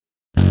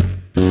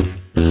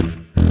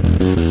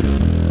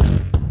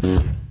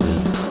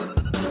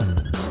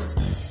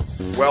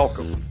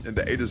welcome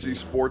into A to Z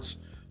Sports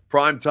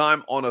Prime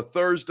Time on a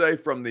Thursday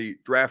from the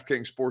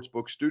DraftKings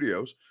Sportsbook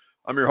Studios.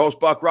 I'm your host,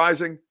 Buck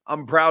Rising.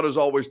 I'm proud, as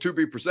always, to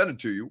be presented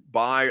to you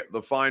by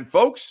the fine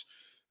folks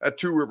at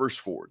Two Rivers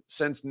Ford.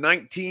 Since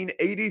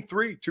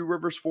 1983, Two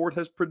Rivers Ford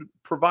has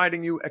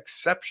providing you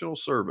exceptional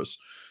service.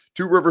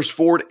 Two Rivers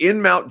Ford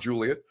in Mount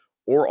Juliet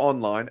or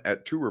online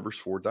at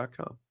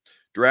tworiversford.com.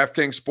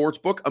 DraftKings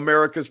Sportsbook,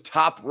 America's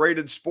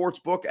top-rated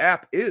sportsbook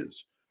app,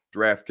 is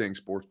DraftKings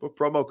Sportsbook.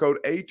 Promo code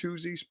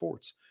A2Z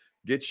Sports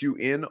gets you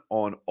in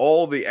on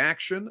all the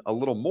action. A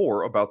little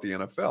more about the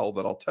NFL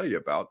that I'll tell you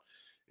about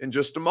in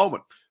just a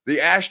moment.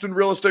 The Ashton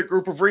Real Estate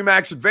Group of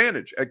RE/MAX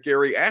Advantage at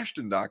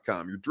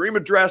GaryAshton.com. Your dream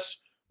address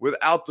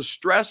without the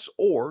stress,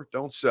 or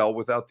don't sell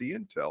without the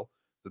intel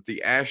that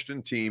the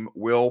Ashton team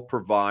will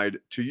provide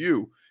to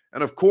you.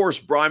 And of course,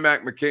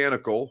 Brymac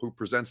Mechanical, who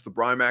presents the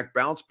Brymac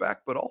Bounce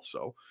Back, but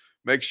also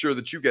make sure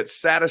that you get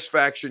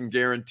satisfaction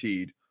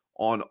guaranteed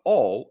on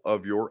all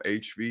of your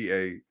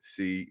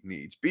HVAC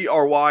needs.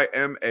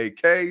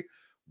 BRYMAK,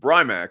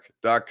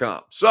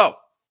 Brymac.com. So,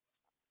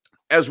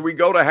 as we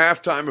go to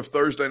halftime of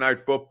Thursday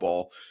Night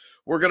Football,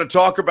 we're going to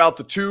talk about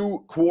the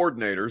two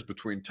coordinators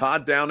between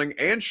Todd Downing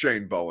and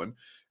Shane Bowen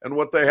and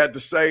what they had to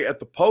say at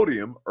the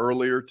podium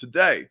earlier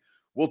today.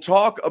 We'll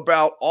talk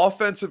about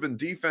offensive and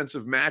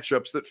defensive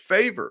matchups that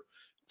favor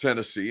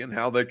Tennessee and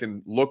how they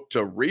can look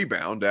to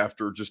rebound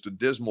after just a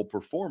dismal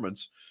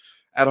performance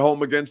at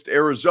home against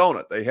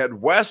Arizona. They head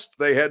west.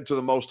 They head to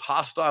the most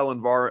hostile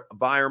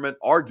environment,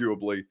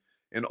 arguably,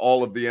 in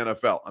all of the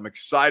NFL. I'm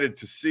excited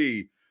to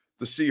see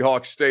the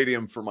Seahawks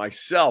Stadium for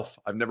myself.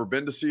 I've never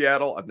been to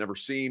Seattle. I've never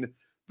seen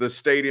the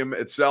stadium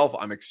itself.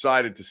 I'm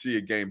excited to see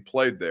a game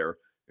played there.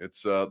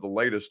 It's the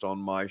latest on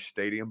my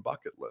stadium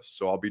bucket list.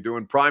 So I'll be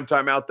doing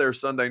primetime out there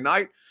Sunday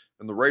night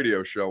and the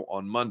radio show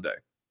on Monday.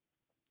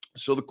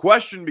 So the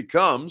question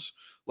becomes,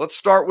 let's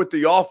start with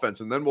the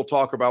offense, and then we'll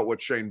talk about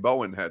what Shane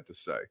Bowen had to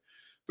say.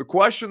 The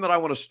question that I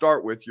want to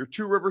start with, your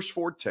Two Rivers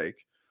Ford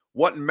take,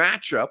 what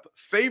matchup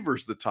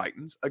favors the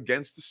Titans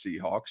against the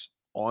Seahawks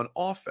on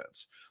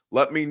offense?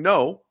 Let me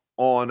know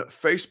on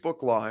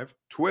Facebook Live,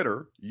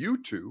 Twitter,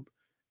 YouTube,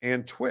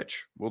 and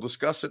Twitch. We'll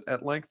discuss it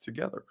at length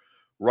together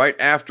right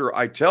after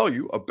I tell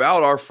you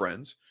about our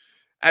friends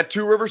at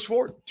Two Rivers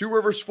Ford. Two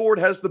Rivers Ford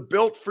has the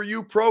Built For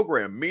You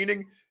program,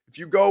 meaning if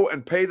you go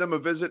and pay them a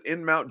visit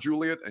in Mount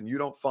Juliet and you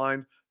don't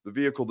find the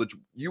vehicle that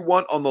you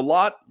want on the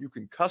lot, you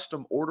can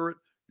custom order it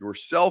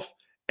yourself,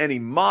 any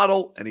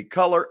model, any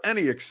color,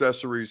 any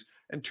accessories,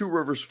 and Two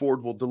Rivers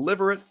Ford will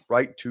deliver it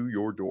right to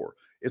your door.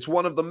 It's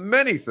one of the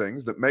many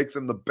things that make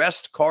them the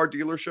best car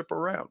dealership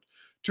around.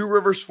 Two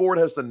Rivers Ford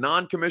has the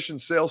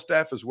non-commissioned sales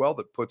staff as well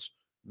that puts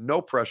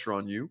no pressure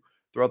on you.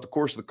 Throughout the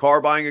course of the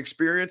car buying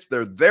experience,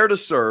 they're there to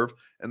serve,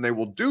 and they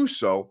will do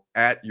so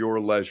at your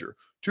leisure.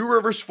 Two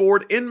Rivers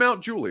Ford in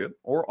Mount Juliet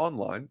or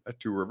online at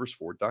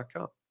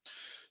tworiversford.com.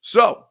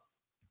 So,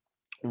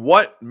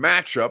 what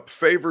matchup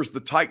favors the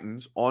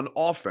Titans on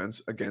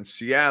offense against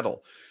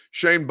Seattle?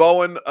 Shane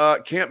Bowen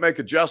can't make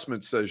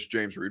adjustments, says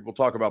James Reed. We'll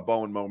talk about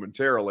Bowen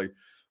momentarily.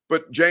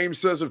 But James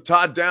says of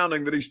Todd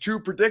Downing that he's too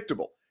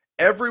predictable.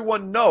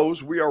 Everyone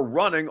knows we are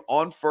running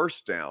on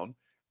first down,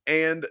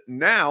 and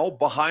now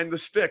behind the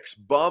sticks,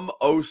 bum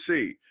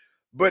OC.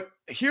 But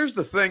here's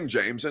the thing,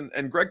 James,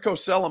 and Greg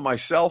Cosell and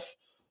myself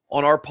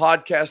on our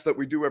podcast that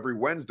we do every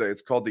Wednesday.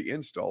 It's called The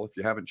Install. If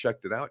you haven't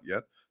checked it out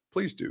yet,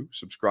 please do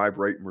subscribe,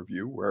 rate, and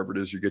review wherever it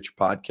is you get your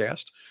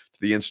podcast to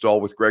The Install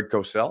with Greg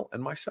Cosell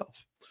and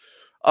myself.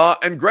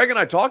 And Greg and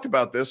I talked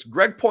about this.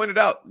 Greg pointed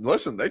out,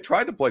 listen, they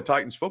tried to play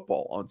Titans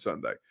football on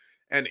Sunday.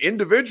 And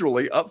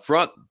individually up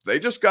front, they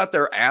just got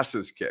their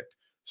asses kicked.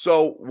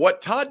 So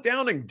what Todd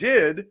Downing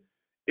did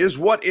is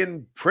what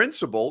in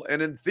principle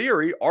and in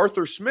theory,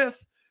 Arthur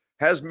Smith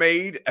has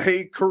made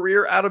a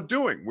career out of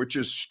doing, which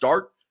is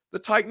start the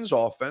Titans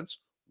offense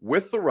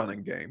with the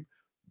running game.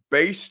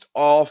 Based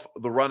off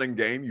the running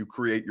game, you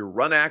create your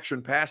run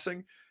action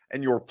passing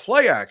and your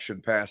play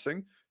action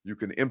passing. You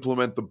can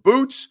implement the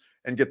boots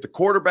and get the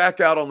quarterback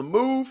out on the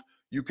move.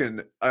 You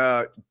can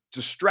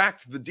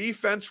distract the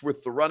defense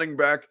with the running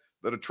back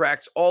that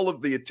attracts all of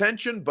the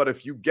attention. But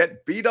if you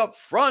get beat up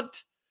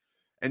front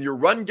and your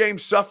run game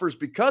suffers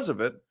because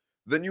of it,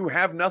 then you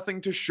have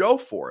nothing to show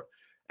for it.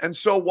 And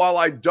so while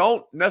I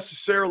don't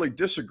necessarily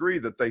disagree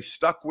that they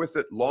stuck with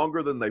it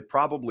longer than they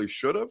probably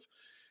should have,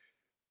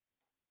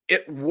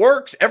 it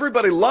works.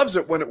 Everybody loves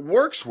it when it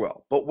works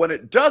well. But when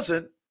it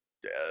doesn't,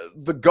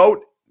 the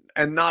GOAT,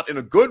 and not in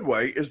a good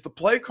way, is the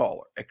play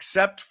caller.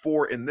 Except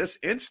for in this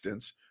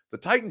instance, the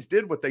Titans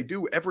did what they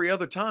do every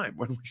other time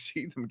when we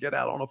see them get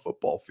out on a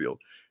football field,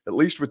 at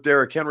least with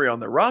Derrick Henry on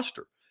their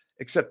roster.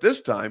 Except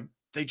this time,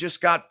 they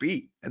just got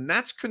beat. And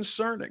that's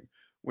concerning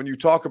when you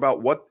talk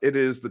about what it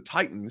is the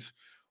Titans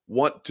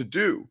want to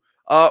do.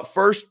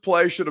 First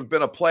play should have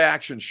been a play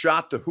action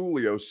shot to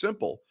Julio.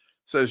 Simple,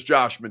 says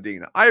Josh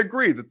Medina. I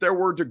agree that there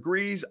were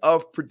degrees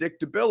of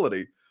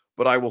predictability,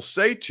 but I will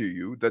say to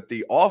you that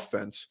the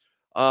offense,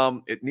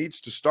 it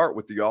needs to start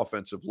with the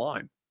offensive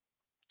line.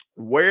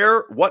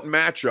 What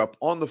matchup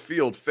on the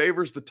field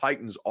favors the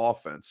Titans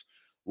offense?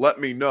 let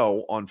me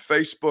know on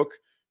Facebook,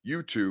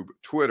 YouTube,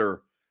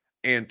 Twitter,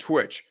 and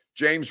Twitch.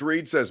 James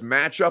Reed says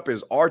matchup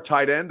is our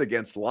tight end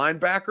against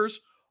linebackers.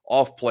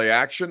 Off play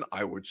action.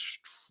 I would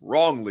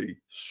strongly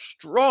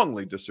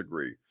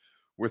disagree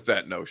with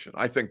that notion.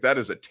 I think that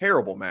is a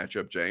terrible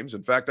matchup, James.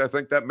 In fact, I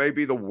think that may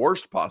be the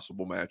worst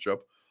possible matchup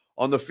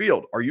on the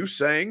field. Are you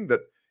saying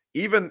that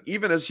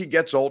even as he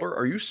gets older,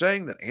 are you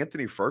saying that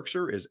Anthony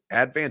Firkser is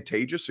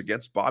advantageous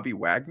against Bobby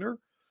Wagner?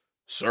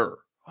 Sir,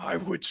 I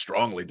would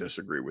strongly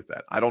disagree with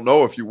that. I don't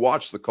know if you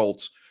watched the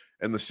Colts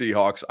and the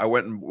Seahawks. I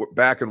went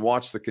back and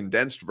watched the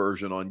condensed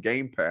version on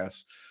Game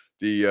Pass.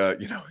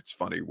 It's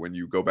funny when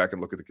you go back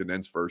and look at the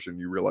condensed version,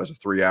 you realize a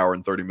 3-hour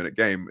and 30-minute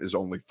game is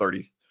only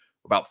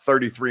about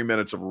 33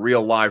 minutes of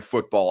real live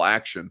football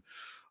action.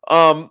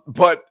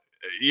 But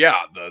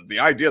yeah, the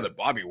idea that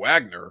Bobby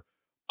Wagner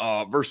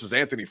versus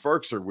Anthony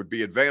Firkser would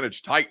be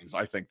advantage Titans,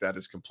 I think that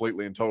is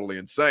completely and totally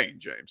insane,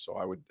 James. So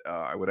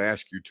I would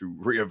ask you to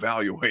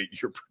reevaluate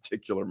your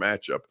particular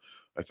matchup.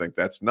 I think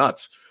that's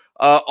nuts.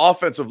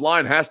 Offensive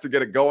line has to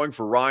get it going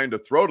for Ryan to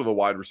throw to the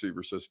wide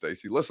receiver, says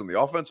Stacy. Listen, the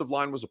offensive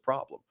line was a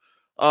problem.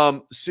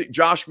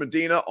 Josh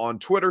Medina on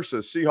Twitter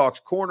says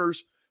Seahawks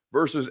corners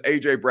versus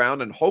A.J.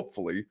 Brown and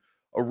hopefully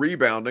a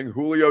rebounding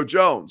Julio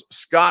Jones.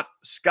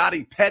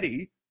 Scotty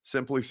Petty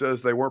simply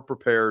says they weren't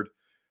prepared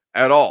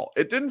at all.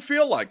 It didn't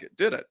feel like it,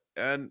 did it?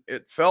 And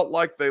it felt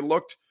like they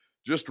looked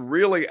just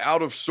really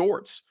out of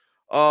sorts.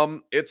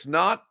 It's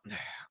not,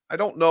 I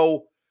don't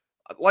know,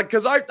 like,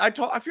 because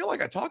I feel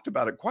like I talked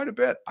about it quite a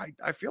bit.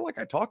 I feel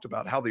like I talked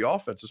about how the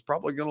offense is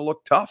probably going to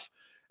look tough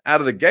out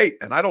of the gate.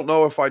 And I don't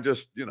know if I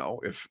just,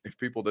 if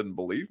people didn't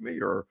believe me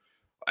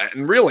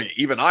and really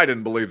even I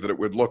didn't believe that it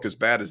would look as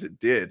bad as it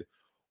did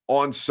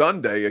on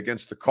Sunday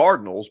against the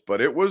Cardinals, but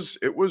it was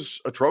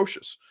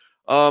atrocious.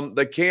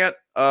 They can't,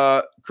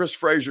 Chris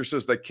Frazier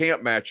says they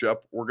can't match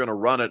up. We're going to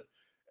run it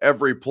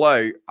every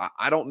play.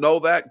 I don't know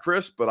that,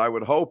 Chris, but I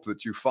would hope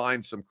that you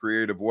find some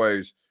creative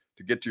ways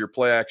to get to your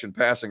play action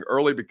passing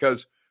early,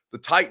 because the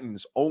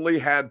Titans only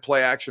had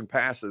play action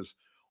passes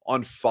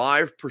on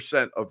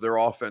 5% of their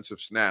offensive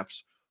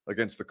snaps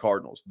against the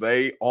Cardinals.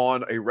 They,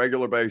 on a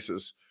regular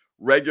basis,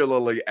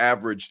 regularly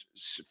averaged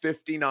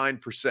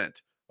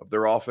 59% of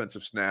their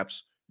offensive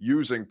snaps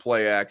using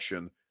play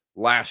action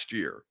last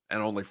year.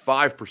 And only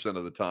 5%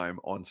 of the time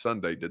on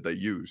Sunday did they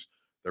use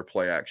their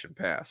play action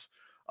pass.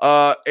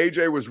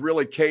 AJ was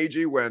really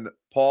cagey when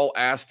Paul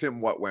asked him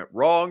what went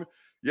wrong.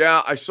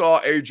 Yeah, I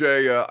saw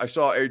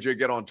AJ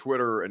get on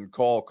Twitter and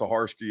call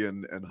Kaharski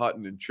and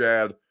Hutton and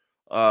Chad.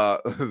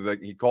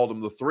 He called them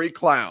the three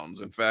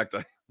clowns. In fact,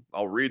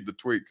 I'll read the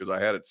tweet because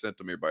I had it sent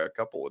to me by a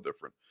couple of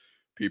different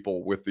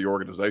people with the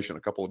organization,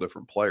 a couple of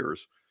different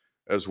players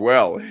as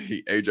well.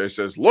 AJ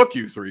says, "Look,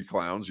 you three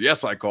clowns.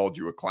 Yes, I called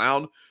you a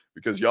clown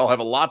because y'all have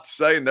a lot to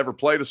say and never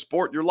played a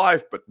sport in your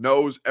life, but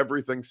knows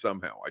everything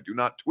somehow. I do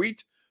not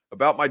tweet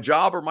about my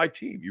job or my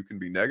team. You can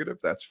be negative.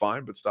 That's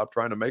fine, but stop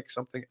trying to make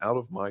something out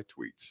of my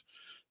tweets."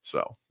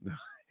 So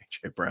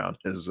AJ Brown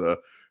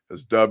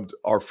has dubbed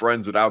our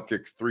friends at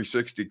Outkick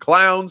 360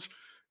 clowns,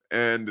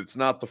 and it's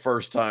not the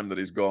first time that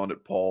he's gone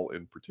at Paul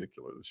in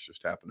particular. This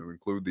just happened to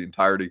include the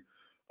entirety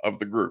of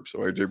the group. So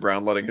AJ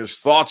Brown letting his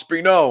thoughts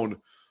be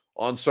known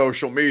on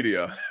social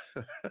media.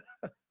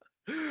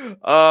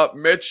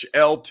 Mitch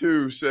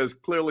L2 says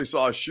clearly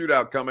saw a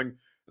shootout coming, and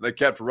they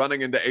kept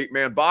running into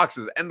 8-man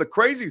boxes. And the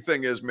crazy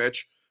thing is,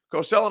 Mitch,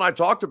 Cosell and I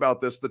talked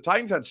about this. The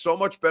Titans had so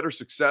much better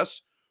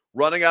success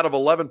running out of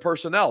 11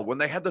 personnel when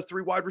they had the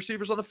 3 wide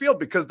receivers on the field,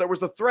 because there was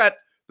the threat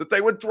that they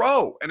would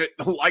throw, and it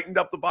lightened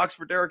up the box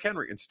for Derrick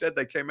Henry. Instead,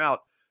 they came out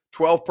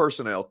 12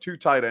 personnel, 2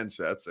 tight end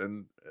sets,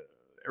 and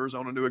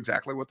Arizona knew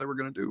exactly what they were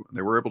going to do, and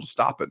they were able to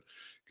stop it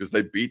because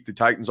they beat the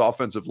Titans'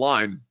 offensive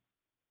line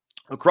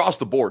across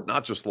the board,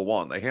 not just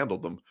Lawan. They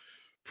handled them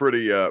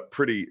pretty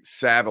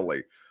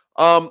savvily.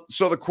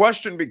 So the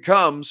question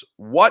becomes,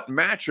 what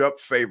matchup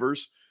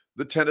favors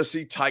the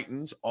Tennessee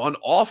Titans on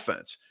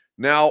offense?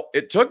 Now,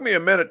 it took me a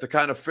minute to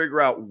kind of figure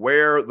out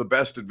where the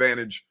best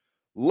advantage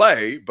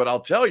lay, but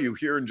I'll tell you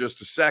here in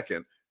just a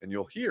second, and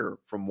you'll hear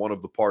from one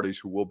of the parties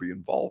who will be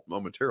involved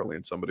momentarily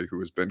and somebody who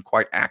has been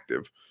quite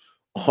active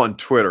on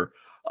Twitter.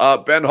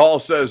 Ben Hall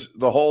says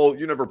the whole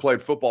 "you never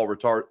played football"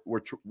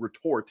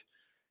 retort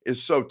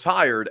is so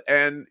tired.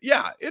 And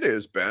yeah, it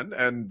is, Ben.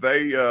 And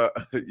they,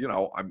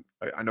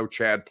 I know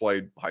Chad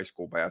played high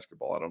school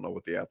basketball. I don't know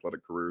what the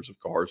athletic careers of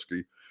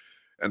Kaharski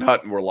and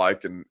Hutton were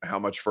like and how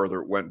much further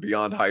it went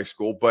beyond high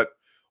school. But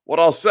what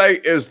I'll say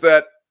is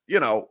that,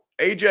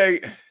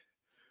 AJ,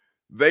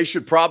 they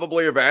should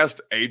probably have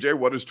asked AJ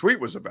what his tweet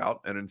was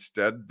about, and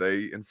instead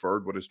they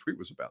inferred what his tweet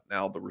was about.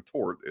 Now, the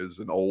retort is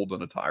an old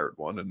and a tired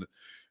one, and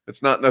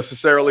it's not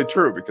necessarily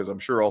true because I'm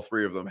sure all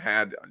 3 of them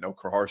had. I know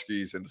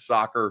Kaharski's into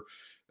soccer,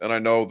 and I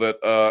know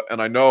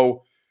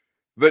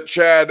that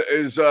Chad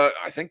is,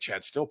 I think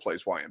Chad still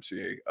plays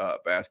YMCA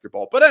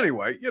basketball. But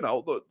anyway,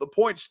 the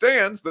point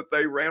stands that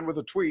they ran with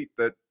a tweet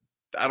that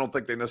I don't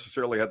think they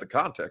necessarily had the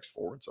context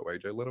for. And so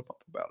AJ lit him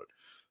up about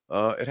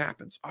it. It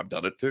happens. I've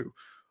done it too.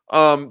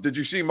 Did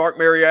you see Mark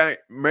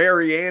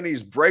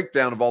Mariani's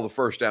breakdown of all the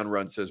first down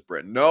runs, says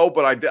Brent? No,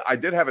 but I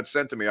did have it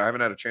sent to me. I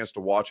haven't had a chance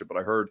to watch it, but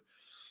I heard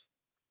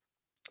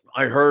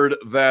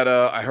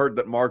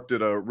that Mark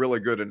did a really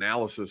good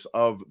analysis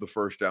of the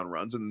first down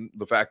runs and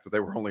the fact that they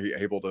were only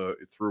able to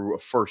through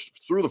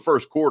the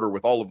first quarter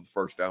with all of the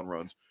first down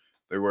runs,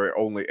 they were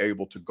only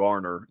able to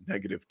garner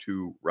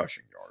 -2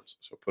 rushing yards.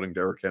 So putting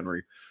Derrick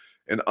Henry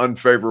in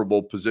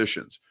unfavorable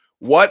positions.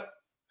 What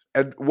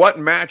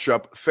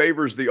matchup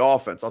favors the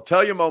offense? I'll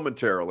tell you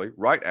momentarily,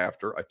 right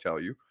after I tell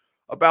you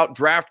about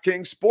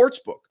DraftKings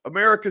Sportsbook.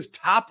 America's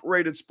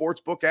top-rated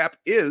sportsbook app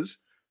is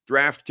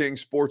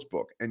DraftKings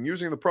Sportsbook. And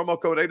using the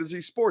promo code A to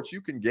Z Sports,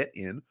 you can get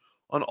in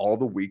on all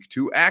the Week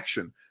 2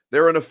 action.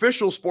 They're an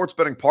official sports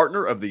betting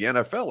partner of the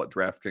NFL at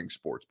DraftKings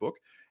Sportsbook.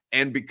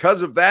 And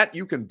because of that,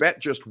 you can bet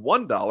just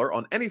 $1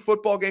 on any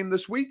football game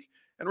this week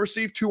and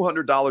receive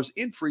 $200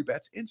 in free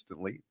bets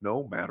instantly,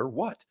 no matter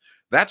what.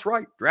 That's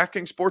right.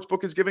 DraftKings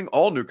Sportsbook is giving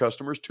all new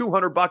customers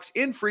 $200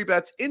 in free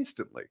bets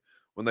instantly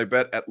when they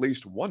bet at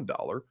least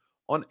 $1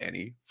 on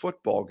any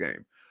football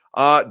game.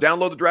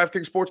 Download the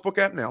DraftKings Sportsbook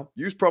app now.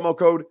 Use promo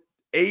code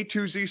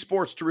A2Z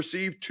Sports to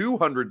receive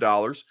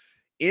 $200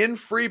 in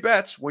free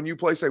bets when you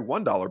place a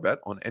 $1 bet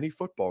on any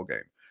football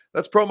game.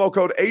 That's promo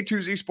code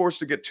A2Z Sports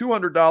to get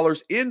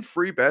 $200 in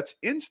free bets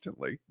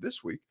instantly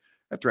this week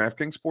at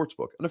DraftKings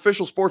Sportsbook, an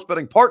official sports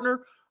betting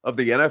partner of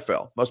the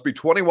NFL. Must be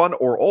 21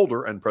 or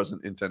older and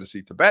present in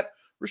Tennessee to bet.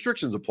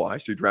 Restrictions apply.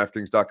 See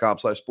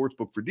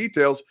DraftKings.com/sportsbook for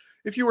details.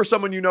 If you or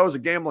someone you know has a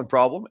gambling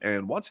problem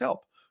and wants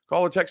help,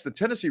 call or text the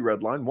Tennessee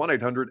Red Line,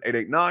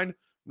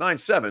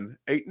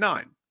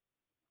 1-800-889-9789.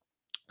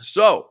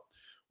 So,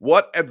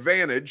 what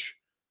advantage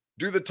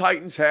do the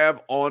Titans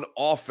have on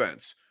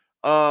offense?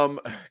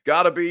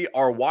 Gotta be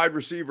our wide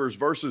receivers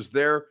versus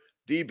their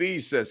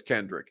DBs, says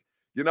Kendrick.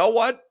 You know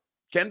what,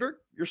 Kendrick?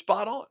 You're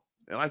spot on.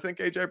 And I think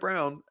A.J.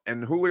 Brown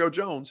and Julio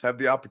Jones have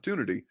the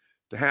opportunity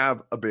to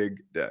have a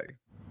big day.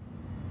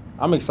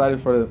 I'm excited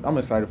for the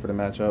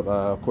matchup.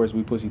 Of course,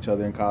 we push each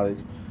other in college,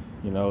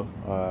 so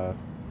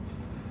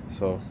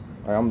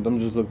I'm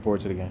just looking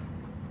forward to the game.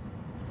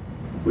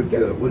 What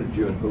did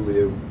you and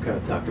Julio kind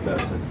of talk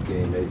about since the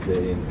game,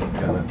 AJ, and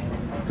kind of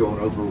going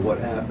over what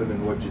happened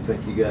and what you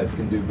think you guys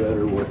can do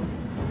better?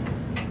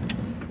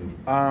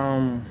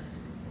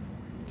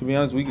 To be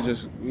honest, we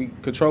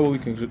control what we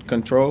can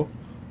control.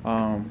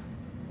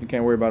 We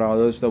can't worry about all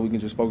the other stuff. We can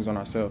just focus on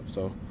ourselves.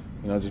 So,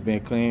 just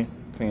being clean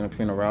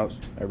the routes,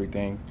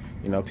 everything.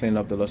 Cleaning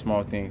up the little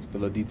small things, the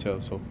little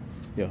details. So,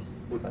 yeah.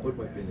 What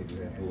might be an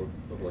example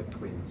of like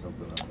cleaning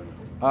something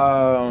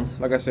up?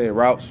 Like I said,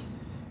 routes,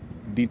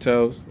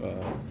 details,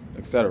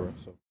 etc.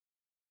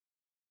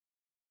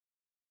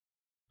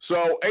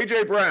 So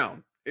A.J.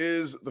 Brown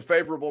is the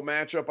favorable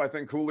matchup. I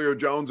think Julio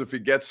Jones, if he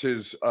gets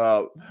his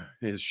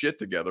shit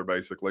together,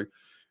 basically,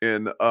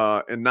 in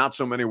not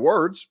so many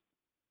words,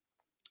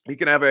 he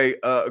can have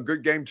a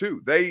good game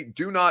too.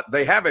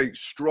 They have a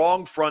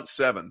strong front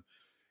seven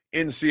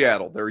in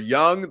Seattle. They're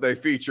young. They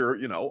feature,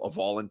 a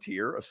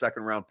volunteer, a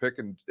second-round pick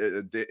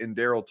in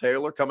Darrell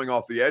Taylor coming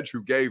off the edge,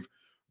 who gave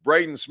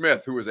Braden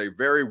Smith, who is a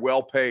very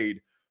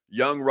well-paid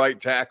young right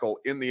tackle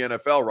in the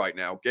NFL right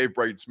now, gave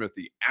Braden Smith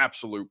the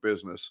absolute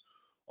business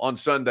on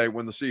Sunday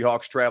when the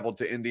Seahawks traveled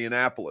to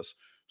Indianapolis.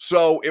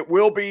 So it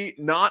will be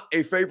not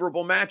a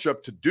favorable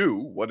matchup to do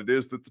what it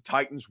is that the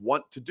Titans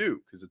want to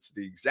do, because it's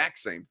the exact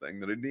same thing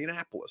that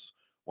Indianapolis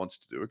wants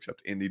to do,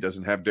 except Indy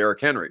doesn't have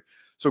Derrick Henry.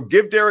 So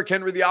give Derrick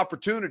Henry the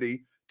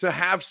opportunity to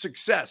have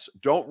success.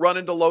 Don't run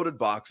into loaded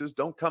boxes.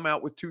 Don't come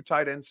out with 2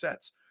 tight end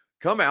sets.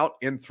 Come out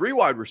in 3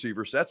 wide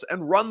receiver sets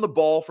and run the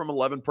ball from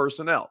 11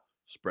 personnel.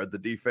 Spread the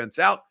defense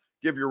out.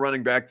 Give your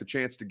running back the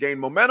chance to gain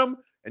momentum,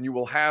 and you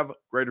will have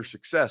greater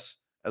success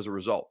as a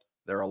result.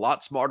 They're a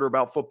lot smarter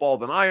about football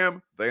than I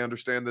am. They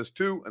understand this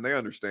too, and they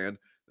understand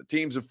the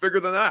teams have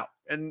figured them out.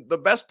 And the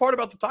best part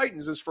about the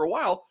Titans is, for a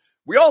while,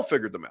 we all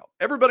figured them out.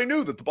 Everybody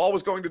knew that the ball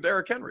was going to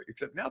Derrick Henry,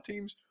 except now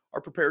teams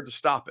are prepared to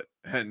stop it.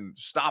 And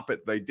stop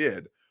it they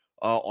did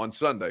on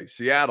Sunday.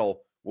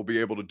 Seattle will be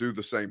able to do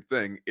the same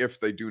thing if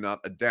they do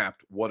not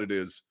adapt what it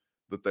is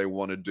that they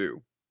want to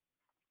do.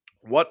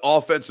 What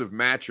offensive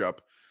matchup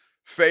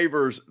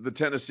favors the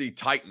Tennessee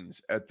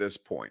Titans at this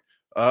point?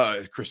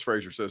 Chris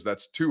Frazier says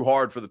that's too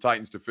hard for the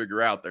Titans to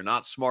figure out. They're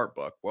not smart,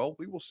 Buck. Well,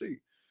 we will see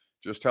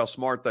just how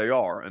smart they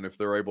are and if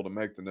they're able to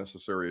make the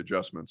necessary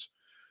adjustments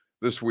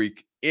this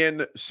week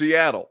in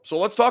Seattle. So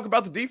let's talk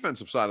about the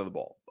defensive side of the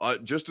ball.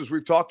 Just as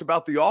we've talked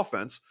about the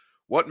offense,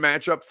 what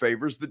matchup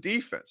favors the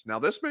defense? Now,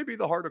 this may be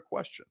the harder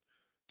question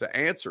to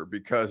answer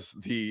because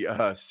the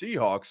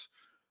Seahawks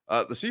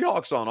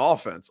on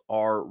offense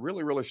are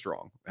really, really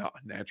strong.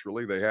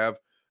 Naturally, they have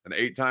an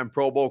 8-time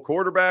Pro Bowl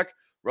quarterback.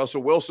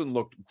 Russell Wilson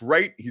looked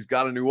great. He's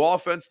got a new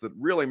offense that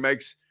really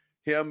makes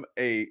him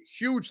a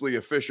hugely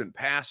efficient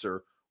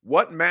passer.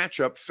 What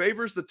matchup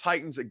favors the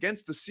Titans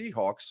against the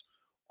Seahawks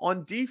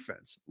on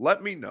defense?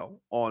 Let me know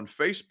on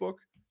Facebook,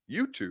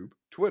 YouTube,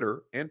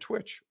 Twitter, and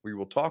Twitch. We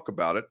will talk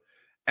about it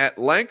at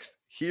length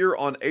here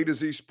on A to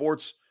Z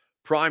Sports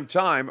Prime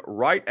Time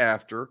right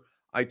after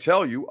I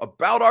tell you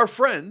about our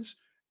friends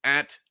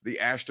at the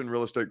Ashton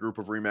Real Estate Group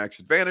of RE/MAX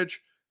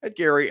Advantage at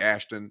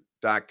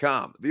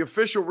GaryAshton.com. The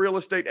official real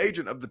estate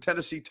agent of the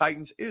Tennessee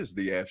Titans is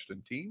the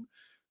Ashton team.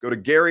 Go to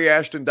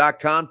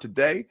GaryAshton.com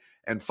today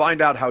and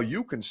find out how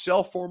you can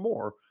sell for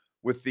more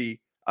with the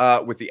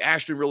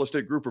Ashton Real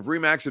Estate Group of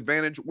RE/MAX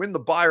Advantage. Win the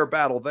buyer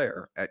battle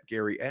there at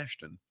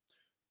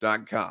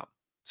GaryAshton.com.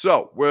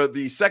 So, where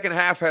the second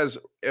half has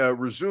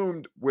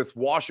resumed with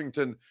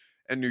Washington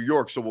and New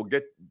York, so we'll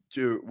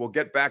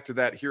get back to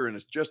that here in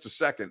just a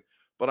second.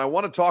 But I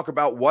want to talk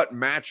about what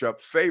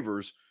matchup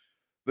favors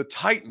the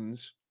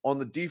Titans on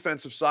the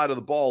defensive side of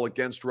the ball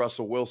against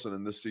Russell Wilson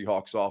and this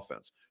Seahawks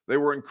offense. They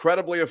were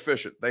incredibly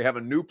efficient. They have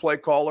a new play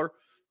caller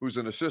who's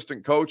an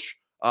assistant coach,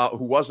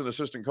 who was an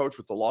assistant coach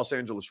with the Los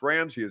Angeles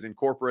Rams. He has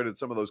incorporated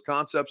some of those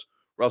concepts.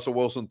 Russell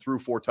Wilson threw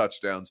 4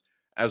 touchdowns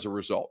as a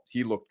result.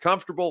 He looked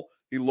comfortable.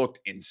 He looked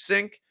in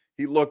sync.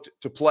 He looked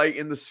to play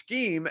in the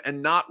scheme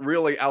and not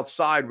really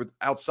outside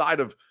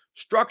of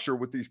structure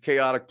with these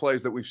chaotic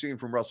plays that we've seen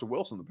from Russell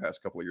Wilson the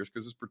past couple of years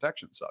because his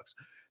protection sucks.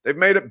 They've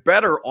made it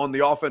better on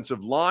the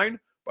offensive line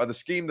by the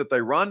scheme that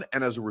they run,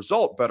 and as a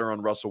result, better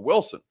on Russell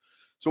Wilson.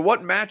 So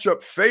what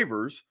matchup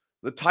favors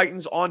the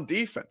Titans on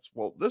defense?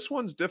 Well, this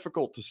one's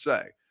difficult to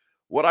say.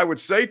 What I would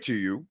say to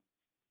you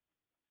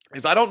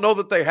is I don't know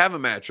that they have a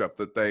matchup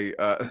that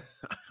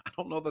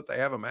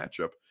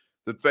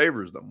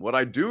favors them. What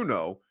I do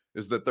know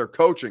is that their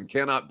coaching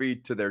cannot be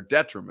to their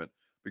detriment,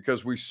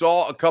 because we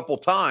saw a couple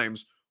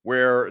times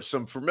where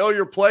some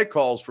familiar play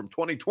calls from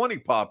 2020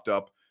 popped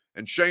up,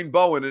 and Shane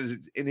Bowen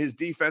in his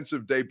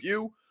defensive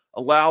debut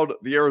allowed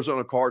the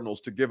Arizona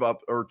Cardinals to give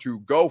up or to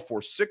go for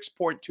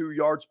 6.2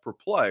 yards per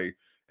play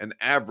and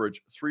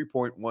average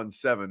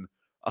 3.17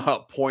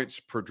 points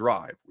per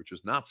drive, which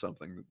is not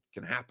something that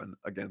can happen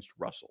against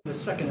Russell. The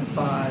 2nd and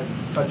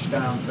 5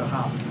 touchdown to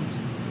Hopkins.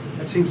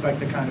 That seems like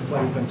the kind of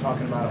play we've been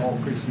talking about all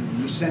preseason.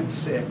 You sent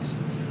 6.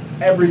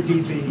 Every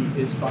DB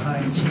is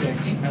behind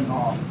sticks and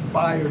off.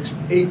 Byard's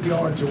 8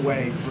 yards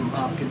away from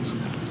Hopkins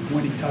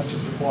when he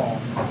touches the ball.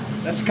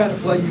 That's the kind of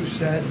play you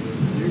said.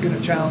 You're going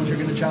to challenge, you're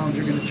going to challenge,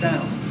 you're going to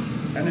challenge.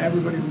 And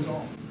everybody was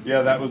on.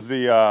 Yeah, that was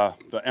the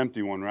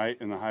empty one, right,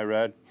 in the high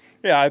red.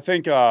 Yeah, I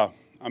think,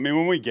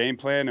 when we game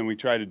plan and we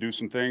try to do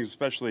some things,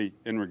 especially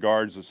in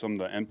regards to some of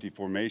the empty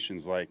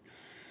formations, like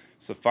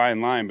it's a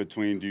fine line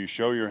between do you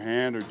show your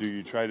hand or do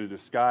you try to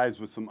disguise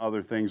with some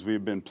other things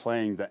we've been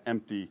playing the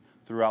empty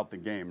throughout the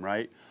game,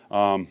 right?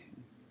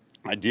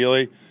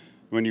 Ideally,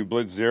 when you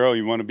blitz zero,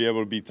 you want to be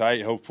able to be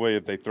tight. Hopefully,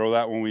 if they throw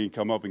that one, we can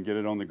come up and get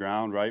it on the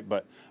ground, right?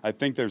 But I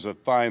think there's a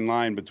fine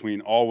line between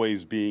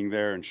always being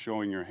there and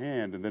showing your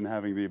hand and then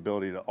having the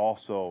ability to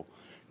also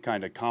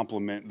kind of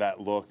complement that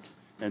look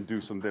and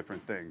do some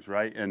different things,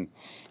 right? And,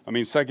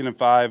 2nd and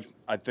 5,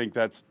 I think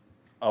that's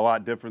a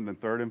lot different than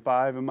 3rd and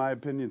 5, in my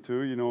opinion,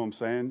 too. You know what I'm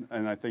saying?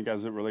 And I think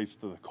as it relates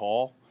to the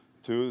call,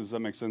 too. Does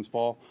that make sense,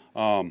 Paul?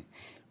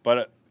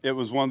 But it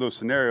was one of those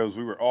scenarios.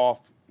 We were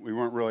off. We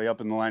weren't really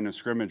up in the line of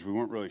scrimmage. We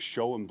weren't really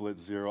showing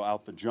blitz zero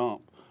out the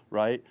jump,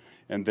 right?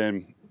 And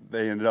then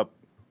they ended up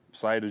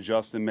side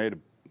adjusting,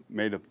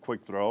 made a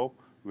quick throw.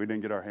 We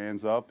didn't get our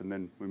hands up, and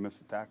then we missed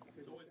the tackle.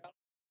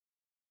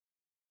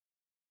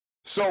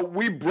 So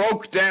we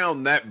broke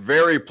down that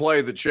very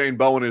play that Shane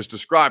Bowen is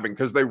describing,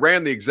 because they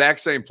ran the exact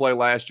same play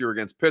last year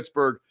against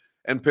Pittsburgh,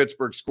 and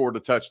Pittsburgh scored a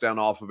touchdown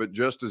off of it,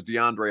 just as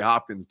DeAndre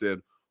Hopkins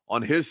did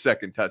on his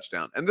 2nd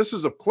touchdown. And this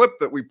is a clip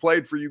that we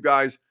played for you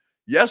guys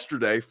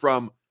yesterday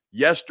from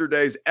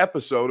yesterday's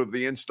episode of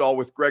The Install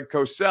with Greg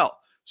Cosell.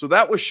 So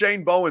that was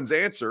Shane Bowen's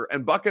answer,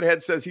 and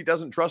Buckethead says he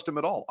doesn't trust him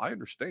at all. I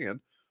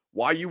understand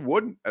why you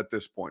wouldn't at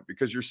this point,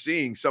 because you're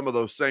seeing some of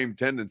those same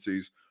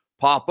tendencies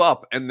pop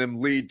up and then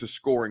lead to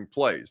scoring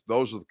plays.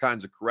 Those are the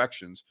kinds of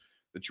corrections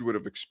that you would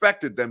have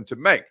expected them to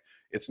make.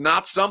 It's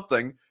not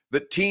something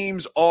that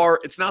teams are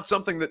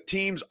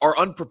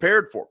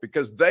unprepared for,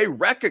 because they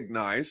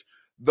recognize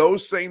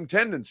those same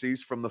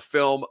tendencies from the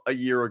film a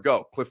year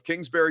ago. Cliff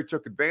Kingsbury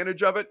took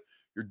advantage of it.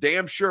 You're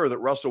damn sure that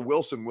Russell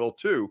Wilson will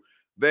too.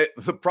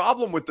 The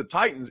problem with the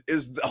Titans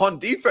is on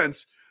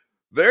defense,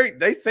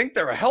 they think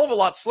they're a hell of a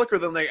lot slicker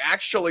than they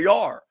actually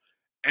are.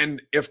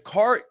 And if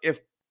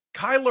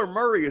Kyler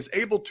Murray is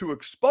able to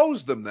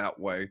expose them that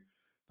way,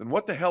 then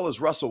what the hell is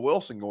Russell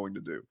Wilson going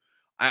to do?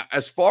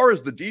 As far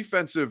as the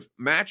defensive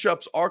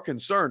matchups are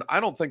concerned, I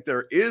don't think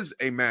there is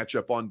a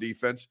matchup on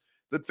defense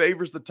that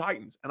favors the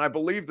Titans. And I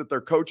believe that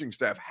their coaching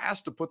staff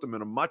has to put them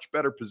in a much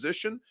better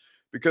position,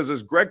 because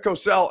as Greg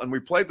Cosell, and we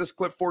played this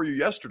clip for you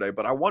yesterday,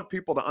 but I want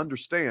people to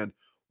understand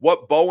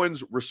what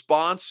Bowen's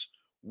response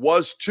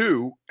was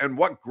to and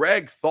what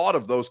Greg thought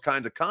of those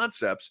kinds of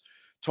concepts,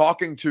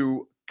 talking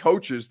to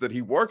coaches that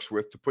he works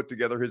with to put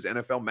together his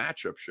NFL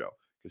matchup show,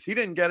 because he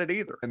didn't get it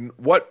either. And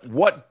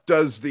what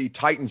does the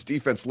Titans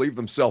defense leave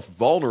themselves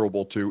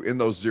vulnerable to in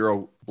those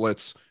zero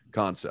blitz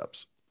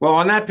concepts? Well,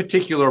 on that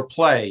particular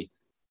play,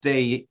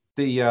 it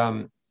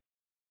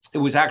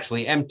was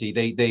actually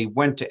empty. They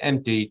went to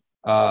empty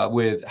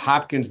with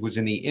Hopkins was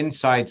in the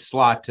inside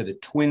slot to the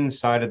twin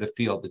side of the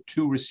field, the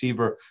two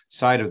receiver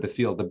side of the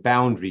field, the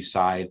boundary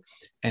side,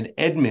 and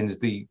Edmonds,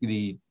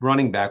 the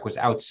running back, was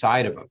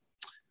outside of him.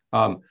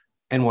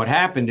 And what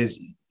happened is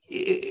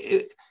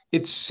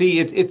it's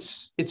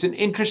an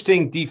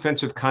interesting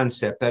defensive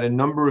concept that a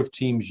number of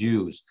teams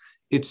use.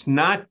 It's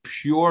not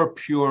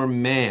pure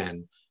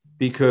man,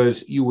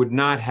 because you would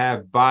not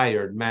have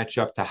Byard match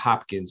up to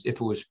Hopkins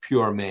if it was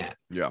pure man.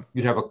 Yeah.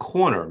 You'd have a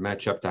corner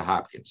match up to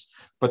Hopkins,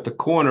 but the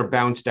corner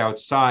bounced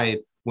outside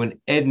when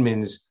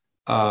Edmonds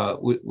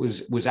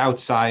was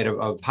outside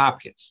of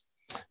Hopkins.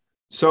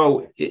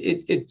 So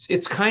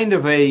it's kind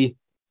of a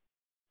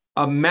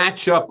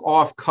matchup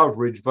off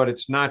coverage, but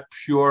it's not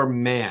pure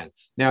man.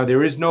 Now,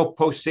 there is no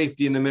post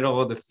safety in the middle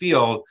of the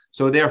field,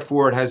 so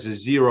therefore it has a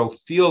zero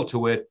feel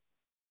to it.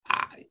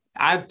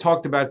 I've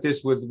talked about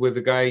this with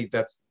a guy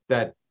that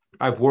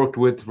I've worked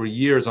with for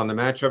years on the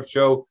matchup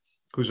show,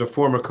 who's a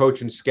former coach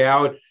and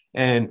scout,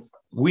 and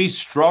we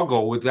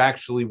struggle with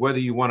actually whether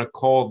you want to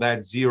call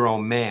that zero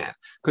man,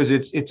 because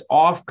it's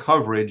off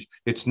coverage.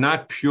 It's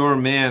not pure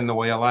man the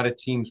way a lot of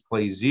teams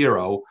play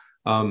zero.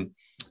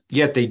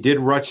 Yet they did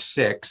rush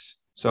 6,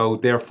 so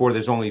therefore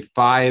there's only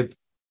 5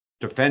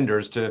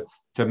 defenders to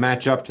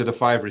match up to the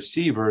 5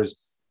 receivers.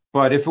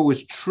 But if it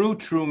was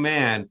true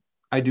man,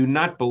 I do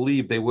not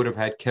believe they would have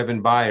had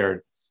Kevin Byard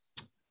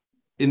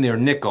in their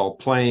nickel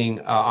playing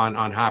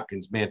on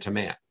Hopkins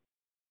man-to-man.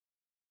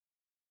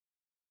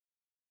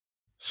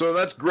 So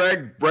that's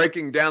Greg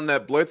breaking down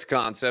that blitz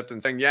concept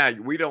and saying, yeah,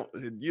 you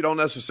don't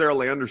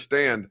necessarily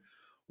understand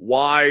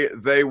why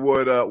they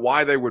would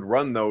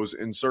run those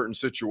in certain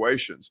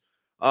situations.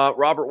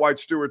 Robert White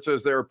Stewart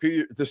says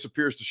this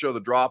appears to show the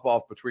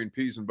drop-off between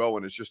Pease and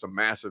Bowen is just a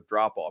massive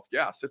drop-off.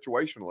 Yeah,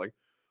 situationally,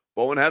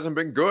 Bowen hasn't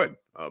been good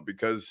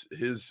because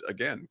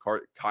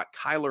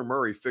Kyler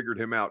Murray figured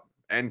him out,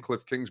 and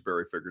Cliff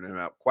Kingsbury figured him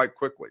out quite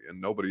quickly,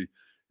 and nobody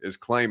is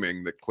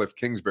claiming that Cliff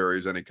Kingsbury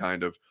is any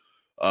kind of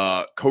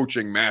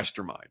coaching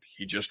mastermind.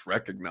 He just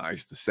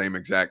recognized the same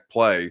exact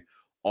play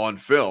on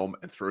film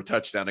and threw a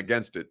touchdown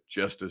against it,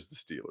 just as the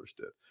Steelers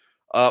did.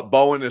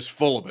 Bowen is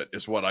full of it,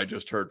 is what I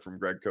just heard from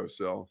Greg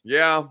Cosell.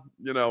 Yeah,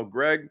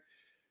 Greg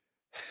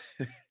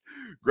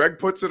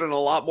puts it in a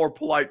lot more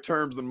polite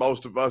terms than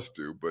most of us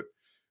do, but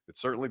it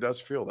certainly does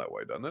feel that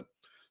way, doesn't it?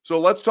 So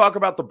let's talk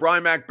about the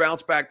BRIMAC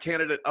Bounce Back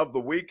Candidate of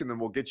the Week, and then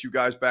we'll get you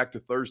guys back to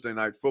Thursday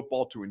Night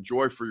Football to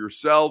enjoy for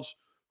yourselves.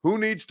 Who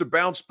needs to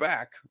bounce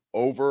back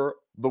over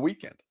the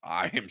weekend?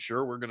 I am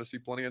sure we're going to see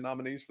plenty of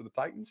nominees for the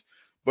Titans.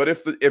 But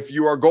if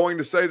you are going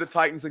to say the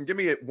Titans, then give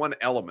me one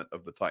element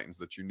of the Titans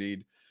that you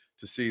need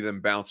to see them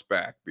bounce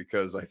back,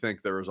 because I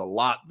think there is a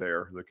lot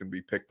there that can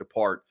be picked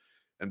apart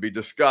and be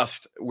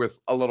discussed with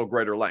a little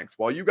greater length.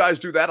 While you guys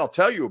do that, I'll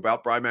tell you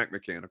about BRIMAC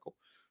Mechanical,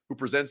 who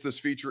presents this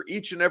feature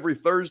each and every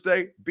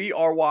Thursday.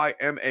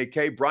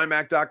 BRYMAK,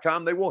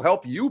 BRIMAC.com. They will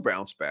help you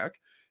bounce back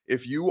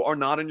if you are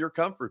not in your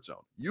comfort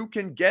zone. You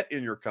can get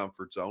in your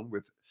comfort zone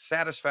with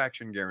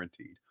satisfaction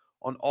guaranteed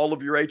on all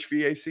of your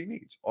HVAC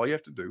needs. All you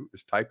have to do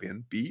is type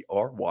in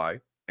BRYMAK,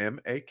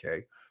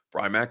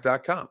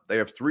 BRIMAC.com. They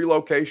have 3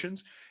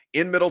 locations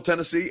in Middle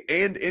Tennessee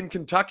and in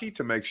Kentucky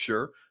to make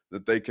sure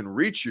that they can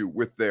reach you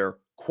with their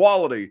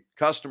quality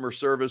customer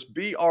service.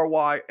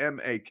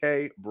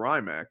 BRYMAK,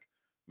 BRIMAC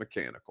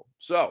Mechanical.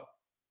 So,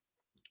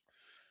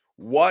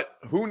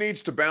 who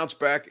needs to bounce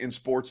back in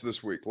sports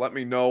this week? Let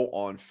me know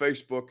on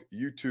Facebook,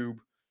 YouTube,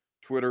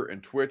 Twitter,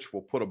 and Twitch.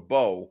 We'll put a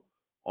bow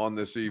on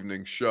this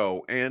evening's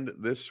show and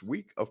this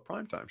week of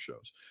primetime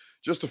shows.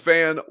 Just a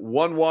fan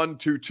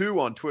 1122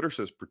 on Twitter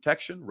says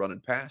protection, run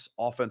and pass,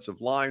 offensive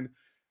line,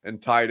 and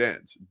tight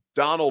ends.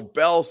 Donald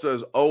Bell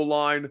says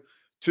O-line.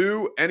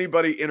 2,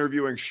 anybody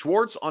interviewing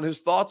Schwartz on his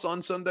thoughts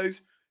on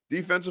Sunday's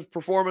defensive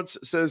performance,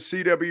 says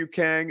C.W.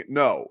 Kang.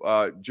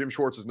 No, Jim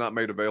Schwartz is not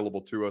made available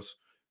to us.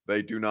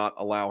 They do not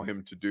allow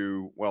him to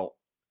do,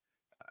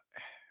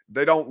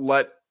 they don't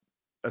let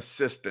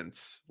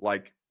assistants,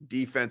 like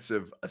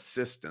defensive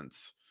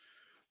assistants,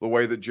 the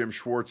way that Jim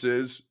Schwartz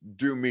is,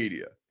 do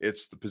media.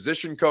 It's the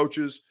position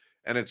coaches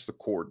and it's the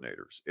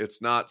coordinators.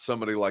 It's not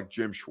somebody like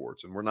Jim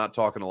Schwartz. And we're not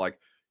talking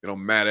to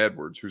Matt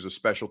Edwards, who's a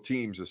special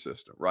teams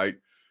assistant, right?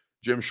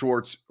 Jim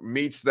Schwartz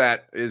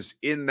is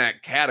in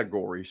that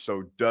category,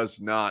 so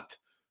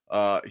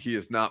he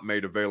is not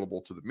made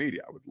available to the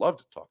media. I would love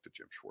to talk to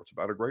Jim Schwartz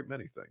about a great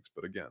many things,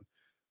 but again,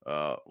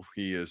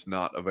 he is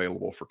not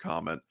available for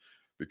comment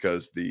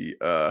because the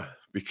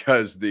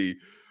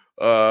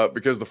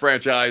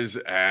franchise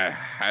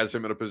has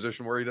him in a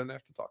position where he doesn't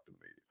have to talk to the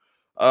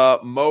media.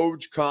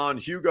 Moj Khan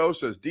Hugo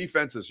says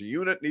defense as a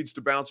unit needs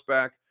to bounce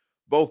back.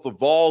 Both the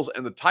Vols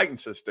and the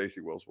Titans, says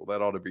Stacy Wills. Well,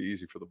 that ought to be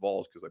easy for the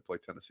Vols because they play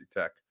Tennessee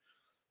Tech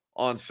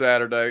on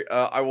Saturday.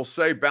 I will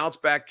say bounce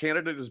back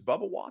candidate is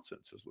Bubba Watson,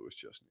 says Lewis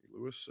Chesney.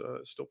 Lewis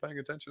is still paying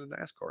attention to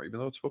NASCAR, even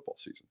though it's football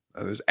season.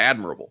 That is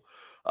admirable.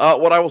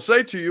 What I will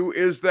say to you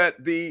is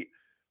that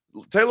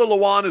Taylor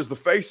Lewan is the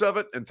face of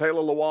it, and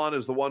Taylor Lewan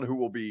is the one who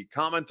will be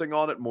commenting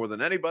on it more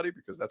than anybody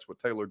because that's what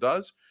Taylor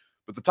does.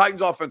 But the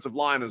Titans offensive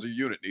line as a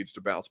unit needs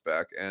to bounce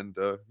back. And,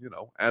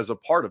 as a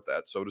part of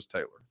that, so does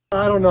Taylor.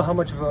 I don't know how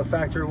much of a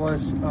factor it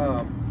was.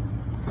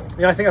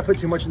 I think I put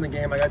too much in the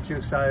game. I got too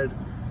excited.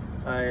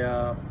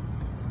 I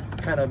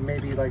kind of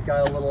maybe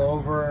got a little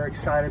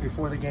overexcited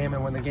before the game.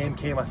 And when the game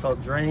came, I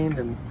felt drained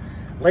and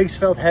legs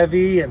felt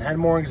heavy and had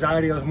more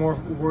anxiety. I was more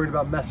worried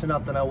about messing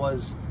up than I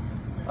was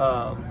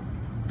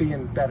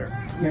being better,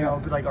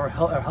 or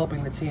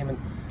helping the team. And,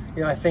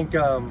 I think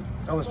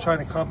I was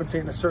trying to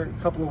compensate in a certain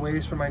couple of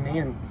ways for my knee.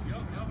 And,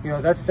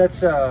 that's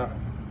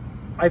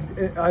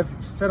I've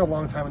spent a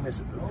long time in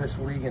this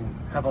league and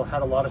have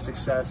had a lot of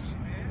success.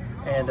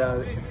 And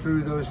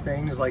through those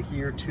things, like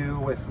year 2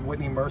 with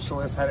Whitney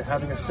Merciless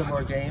having a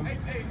similar game,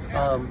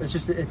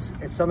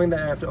 it's something that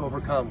I have to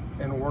overcome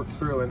and work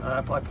through, and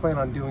I plan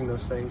on doing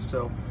those things.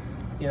 So,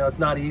 it's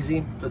not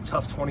easy, it's a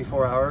tough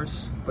 24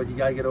 hours, but you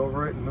got to get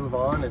over it and move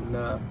on,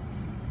 and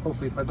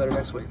hopefully play better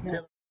next week.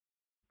 Yeah.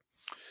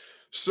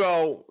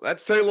 So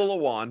that's Taylor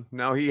Lewan.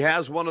 Now, he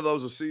has one of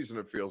those a season,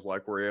 it feels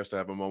like, where he has to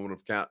have a moment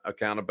of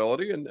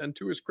accountability, and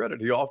to his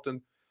credit, he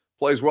often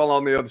plays well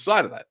on the other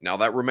side of that. Now,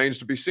 that remains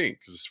to be seen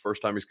because it's the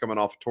first time he's coming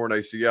off a torn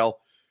ACL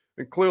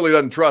and clearly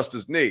doesn't trust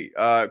his knee.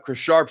 Chris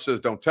Sharp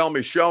says, don't tell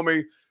me, show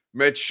me.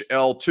 Mitch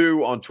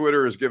L2 on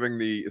Twitter is giving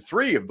the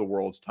 3 of the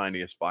world's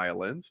tiniest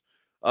violins.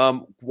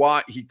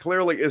 Why he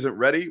clearly isn't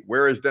ready.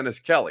 Where is Dennis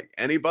Kelly?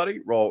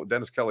 Anybody? Well,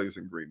 Dennis Kelly is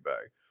in Green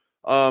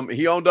Bay.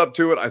 He owned up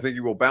to it. I think he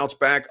will bounce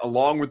back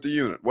along with the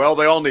unit. Well,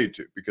 they all need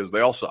to because they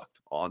all sucked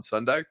on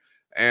Sunday.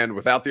 And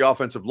without the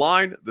offensive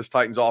line, this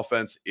Titans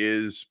offense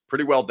is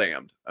pretty well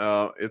damned.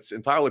 It's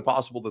entirely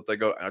possible that they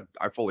go.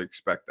 I fully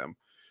expect them,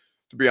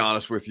 to be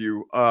honest with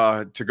you,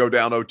 to go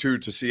down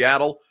 0-2 to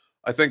Seattle.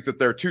 I think that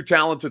they're too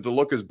talented to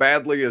look as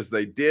badly as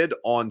they did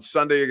on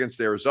Sunday against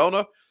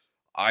Arizona.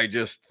 I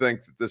just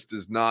think that this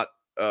does not.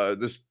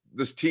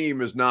 This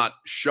team is not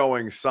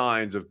showing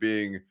signs of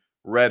being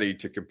ready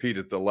to compete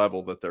at the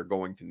level that they're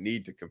going to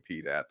need to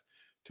compete at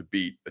to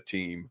beat a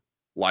team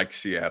like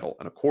Seattle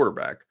and a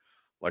quarterback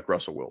like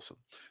Russell Wilson.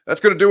 That's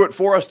going to do it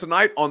for us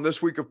tonight on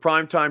this week of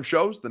Primetime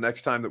Shows. The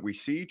next time that we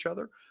see each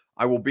other,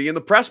 I will be in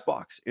the press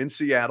box in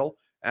Seattle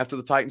after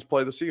the Titans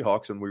play the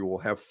Seahawks, and we will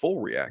have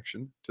full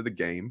reaction to the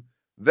game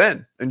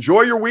then.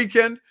 Enjoy your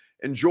weekend.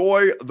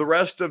 Enjoy the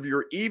rest of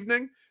your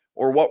evening,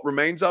 or what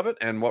remains of it,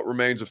 and what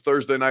remains of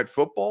Thursday night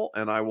football,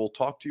 and I will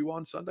talk to you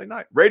on Sunday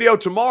night. Radio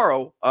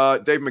tomorrow,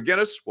 Dave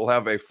McGinnis will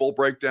have a full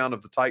breakdown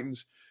of the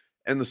Titans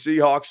and the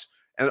Seahawks,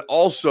 and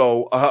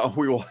also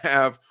we will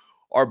have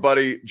our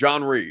buddy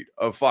John Reed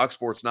of Fox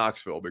Sports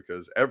Knoxville,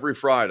 because every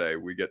Friday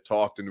we get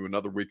talked into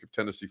another week of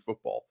Tennessee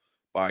football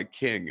by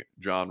King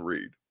John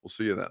Reed. We'll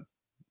see you then.